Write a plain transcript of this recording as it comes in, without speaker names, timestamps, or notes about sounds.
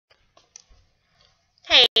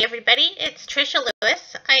Hey everybody, it's Trisha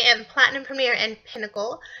Lewis. I am Platinum Premier and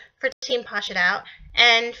Pinnacle for Team Posh It Out.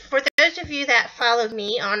 And for those of you that follow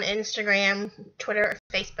me on Instagram, Twitter, or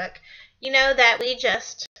Facebook, you know that we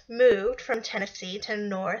just moved from Tennessee to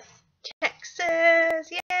North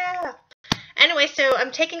Texas. Yeah. Anyway, so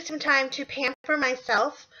I'm taking some time to pamper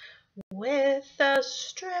myself with a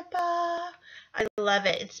stripper. I love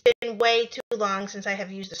it. It's been way too long since I have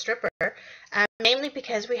used a stripper, mainly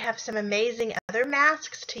because we have some amazing other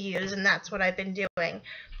masks to use, and that's what I've been doing.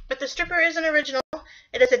 But the stripper isn't original.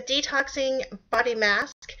 It is a detoxing body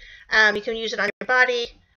mask. You can use it on your body,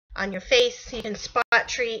 on your face. You can spot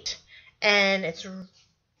treat, and it's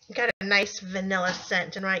got a nice vanilla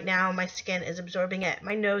scent, and right now my skin is absorbing it.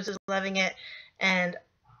 My nose is loving it, and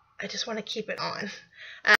I just want to keep it on.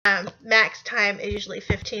 Max time is usually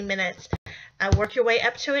 15 minutes. Work your way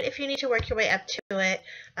up to it if you need to work your way up to it.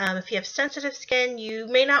 If you have sensitive skin, you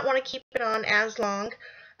may not want to keep it on as long.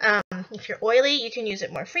 If you're oily, you can use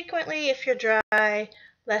it more frequently. If you're dry,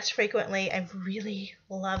 less frequently. I really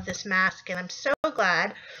love this mask, and I'm so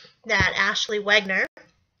glad that Ashley Wegner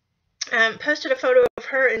posted a photo of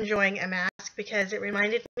her enjoying a mask because it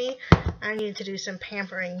reminded me I needed to do some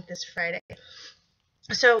pampering this Friday.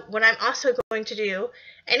 So what I'm also going to do,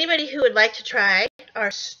 anybody who would like to try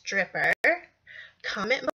our stripper,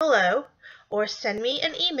 comment below or send me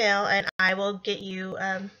an email and I will get you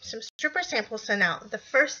some stripper samples sent out. The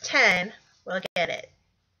first 10 will get it.